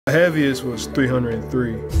The heaviest was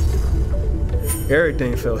 303.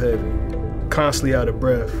 Everything felt heavy, constantly out of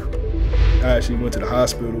breath. I actually went to the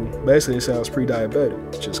hospital. Basically, it sounds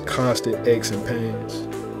pre-diabetic. Just constant aches and pains.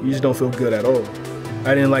 You just don't feel good at all.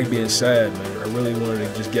 I didn't like being sad, man. I really wanted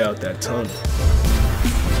to just get out that tunnel.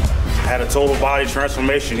 Had a total body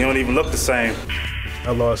transformation. You don't even look the same. I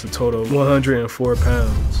lost a total of 104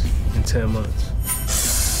 pounds in 10 months.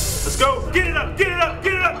 Let's go. Get it up, get it up,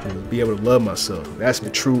 get it up. And be able to love myself. That's the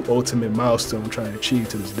true ultimate milestone I'm trying to achieve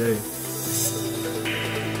to this day.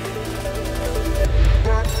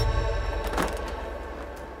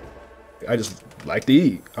 I just like to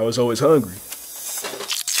eat. I was always hungry.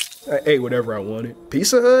 I ate whatever I wanted.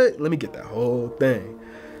 Pizza Hut, let me get that whole thing.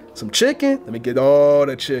 Some chicken, let me get all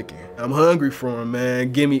the chicken. I'm hungry for them,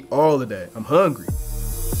 man. Give me all of that. I'm hungry.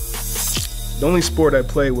 The only sport I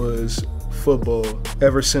played was football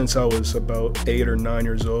ever since I was about 8 or 9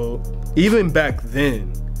 years old. Even back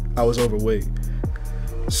then, I was overweight.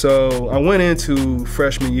 So I went into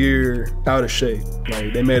freshman year out of shape.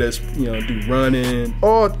 Like they made us, do running,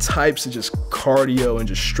 all types of just cardio and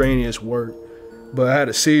just strenuous work. But I had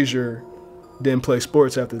a seizure, didn't play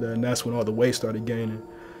sports after that, and that's when all the weight started gaining.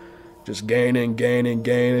 Just gaining,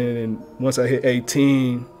 and once I hit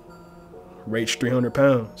 18, reached 300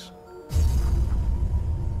 pounds.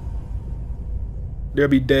 There'll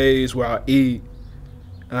be days where I'll eat,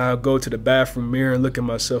 and I'll go to the bathroom mirror and look at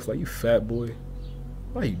myself like, you fat boy,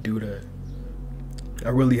 why you do that? I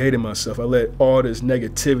really hated myself. I let all this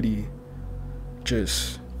negativity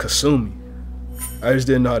just consume me. I just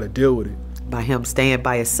didn't know how to deal with it. By him staying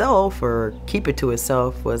by himself or keeping to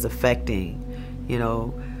himself was affecting,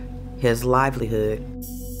 his livelihood.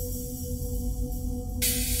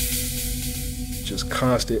 Just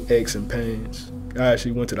constant aches and pains. I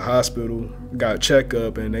actually went to the hospital, got a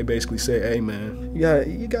checkup, and they basically said, hey man,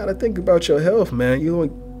 you gotta think about your health, man. You're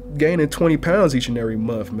gaining 20 pounds each and every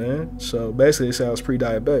month, man. So basically it sounds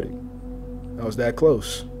pre-diabetic. I was that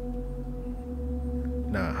close.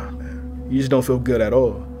 Nah, man, you just don't feel good at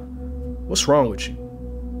all. What's wrong with you?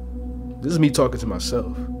 This is me talking to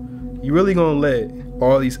myself. You really gonna let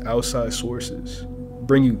all these outside sources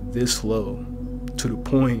bring you this low to the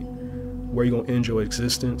point where you're gonna end your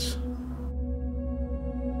existence?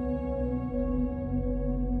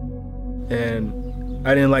 And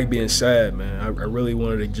I didn't like being sad, man. I really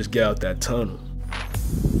wanted to just get out that tunnel.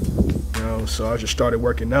 So I just started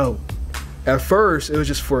working out. At first, it was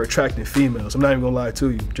just for attracting females. I'm not even gonna lie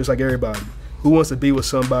to you, just like everybody. Who wants to be with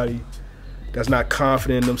somebody that's not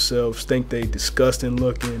confident in themselves, think they disgusting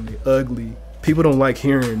looking, they ugly? People don't like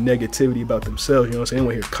hearing negativity about themselves, you know what I'm saying? They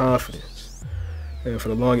want to hear confidence. And for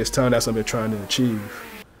the longest time, that's what I've been trying to achieve.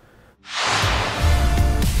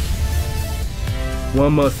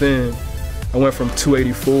 1 month in, I went from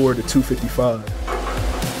 284 to 255.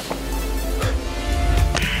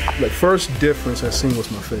 The first difference I seen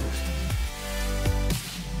was my face.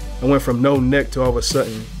 I went from no neck to all of a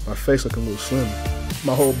sudden, my face looking a little slimmer.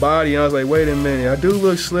 My whole body, I was like, wait a minute, I do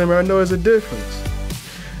look slimmer, I know there's a difference.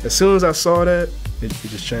 As soon as I saw that, it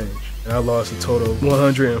just changed. And I lost a total of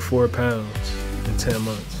 104 pounds in 10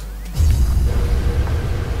 months.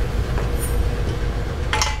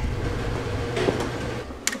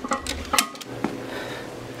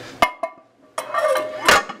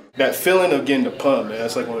 That feeling of getting the pump, man,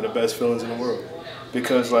 that's like one of the best feelings in the world.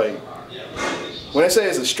 Because like, when I say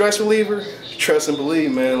it's a stress reliever, trust and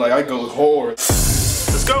believe, man, like I go hard.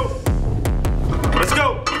 Let's go. Let's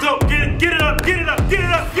go. Let's go. Get it up. Get it up. Get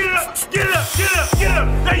it up. Get it up. Get it up. Get it up. Get it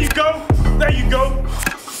up. There you go. There you go.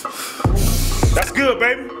 That's good,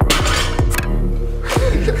 baby.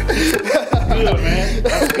 That's good, man.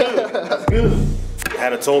 That's good. That's good.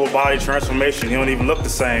 Had a total body transformation. He don't even look the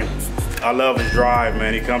same. I love his drive,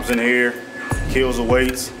 man. He comes in here, kills the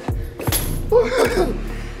weights.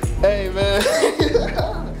 Hey, man.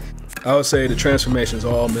 I would say the transformation is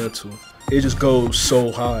all mental. It just goes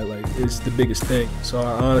so high, like it's the biggest thing. So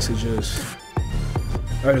I honestly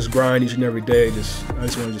I just grind each and every day. I just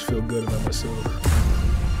want to just feel good about myself.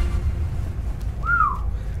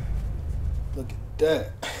 Look at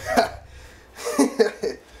that.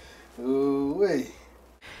 Ooh, wait.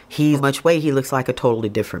 He's much weight, he looks like a totally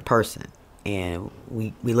different person. And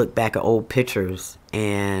we look back at old pictures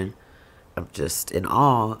and I'm just in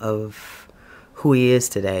awe of who he is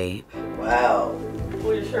today. Wow,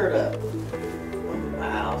 pull your shirt up.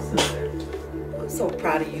 Wow, son. I'm so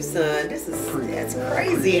proud of you, son. That's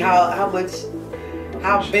crazy how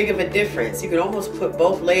big of a difference. You can almost put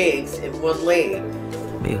both legs in one leg.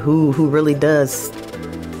 I mean, who really does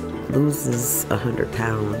loses 100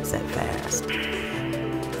 pounds that fast?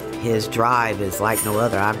 His drive is like no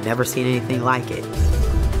other. I've never seen anything like it.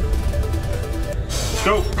 Let's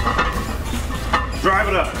go. Drive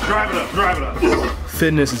it up, drive it up, drive it up.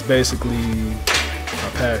 Fitness is basically my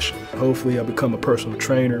passion. Hopefully I become a personal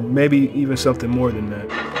trainer, maybe even something more than that.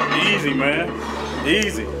 Easy, man.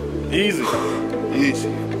 Easy, easy. Easy.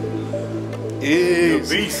 You're a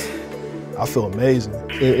beast. I feel amazing.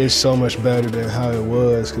 It's so much better than how it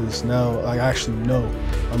was because now I actually know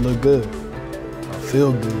I look good. I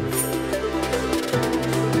feel good.